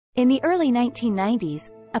In the early 1990s,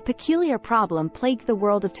 a peculiar problem plagued the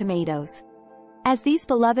world of tomatoes. As these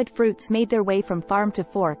beloved fruits made their way from farm to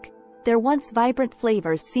fork, their once vibrant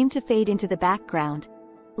flavors seemed to fade into the background,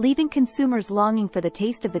 leaving consumers longing for the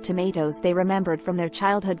taste of the tomatoes they remembered from their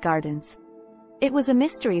childhood gardens. It was a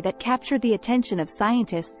mystery that captured the attention of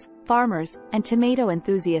scientists, farmers, and tomato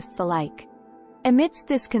enthusiasts alike. Amidst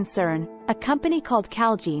this concern, a company called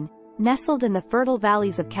Calgene, nestled in the fertile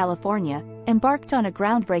valleys of California, embarked on a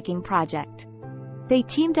groundbreaking project. They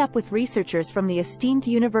teamed up with researchers from the esteemed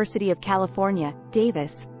University of California,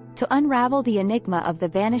 Davis, to unravel the enigma of the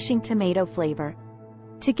vanishing tomato flavor.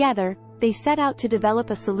 Together, they set out to develop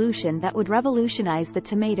a solution that would revolutionize the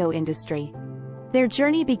tomato industry. Their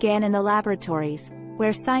journey began in the laboratories,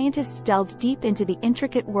 where scientists delved deep into the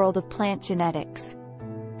intricate world of plant genetics.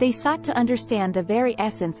 They sought to understand the very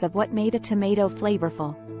essence of what made a tomato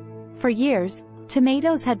flavorful. For years,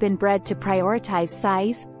 tomatoes had been bred to prioritize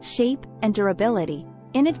size, shape, and durability,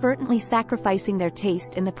 inadvertently sacrificing their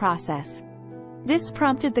taste in the process. This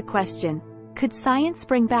prompted the question, could science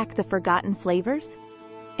bring back the forgotten flavors?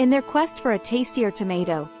 In their quest for a tastier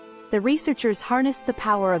tomato, the researchers harnessed the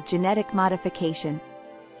power of genetic modification.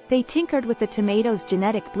 They tinkered with the tomato's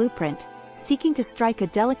genetic blueprint, seeking to strike a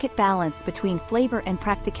delicate balance between flavor and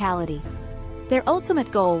practicality. Their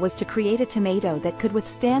ultimate goal was to create a tomato that could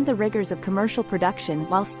withstand the rigors of commercial production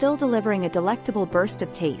while still delivering a delectable burst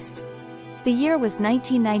of taste. The year was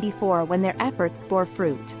 1994 when their efforts bore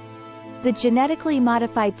fruit. The genetically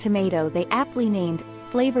modified tomato they aptly named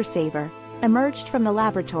Flavor Savr emerged from the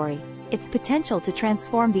laboratory, its potential to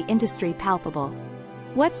transform the industry palpable.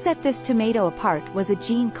 What set this tomato apart was a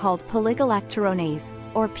gene called polygalacturonase,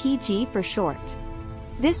 or PG for short.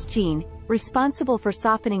 This gene, responsible for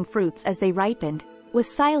softening fruits as they ripened, was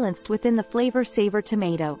silenced within the Flavor Savr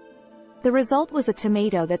tomato. The result was a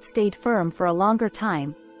tomato that stayed firm for a longer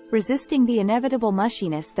time, resisting the inevitable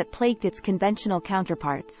mushiness that plagued its conventional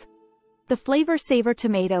counterparts. The Flavor Savr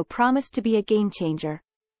tomato promised to be a game-changer.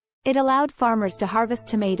 It allowed farmers to harvest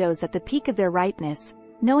tomatoes at the peak of their ripeness,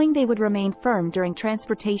 knowing they would remain firm during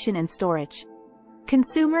transportation and storage.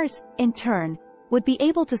 Consumers, in turn, would be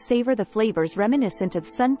able to savor the flavors reminiscent of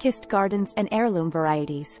sun-kissed gardens and heirloom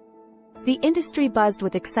varieties. The industry buzzed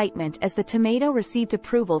with excitement as the tomato received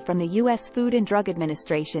approval from the U.S. Food and Drug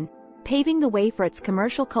Administration, paving the way for its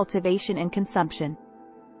commercial cultivation and consumption.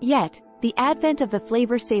 Yet, the advent of the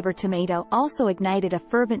Flavor Savr tomato also ignited a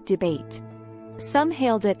fervent debate. Some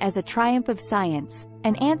hailed it as a triumph of science,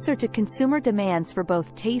 an answer to consumer demands for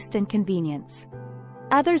both taste and convenience.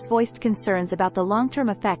 Others voiced concerns about the long-term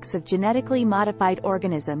effects of genetically modified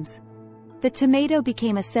organisms. The tomato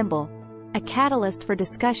became a symbol, a catalyst for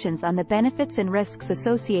discussions on the benefits and risks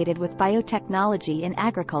associated with biotechnology in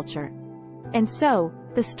agriculture. And so,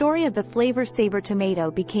 the story of the Flavor Savr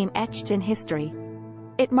tomato became etched in history.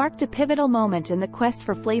 It marked a pivotal moment in the quest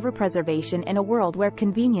for flavor preservation in a world where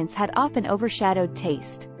convenience had often overshadowed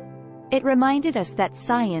taste. It reminded us that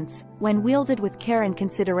science, when wielded with care and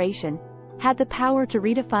consideration, had the power to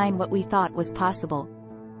redefine what we thought was possible.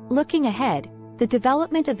 Looking ahead, the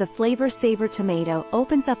development of the Flavor Savr tomato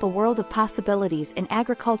opens up a world of possibilities in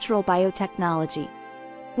agricultural biotechnology.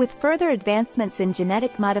 With further advancements in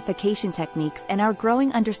genetic modification techniques and our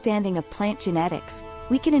growing understanding of plant genetics,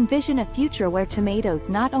 we can envision a future where tomatoes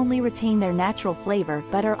not only retain their natural flavor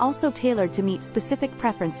but are also tailored to meet specific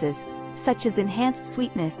preferences, such as enhanced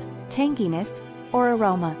sweetness, tanginess, or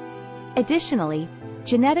aroma. Additionally,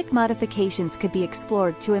 genetic modifications could be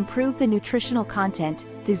explored to improve the nutritional content,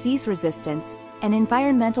 disease resistance, and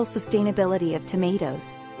environmental sustainability of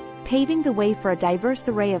tomatoes, paving the way for a diverse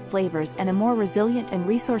array of flavors and a more resilient and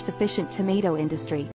resource-efficient tomato industry.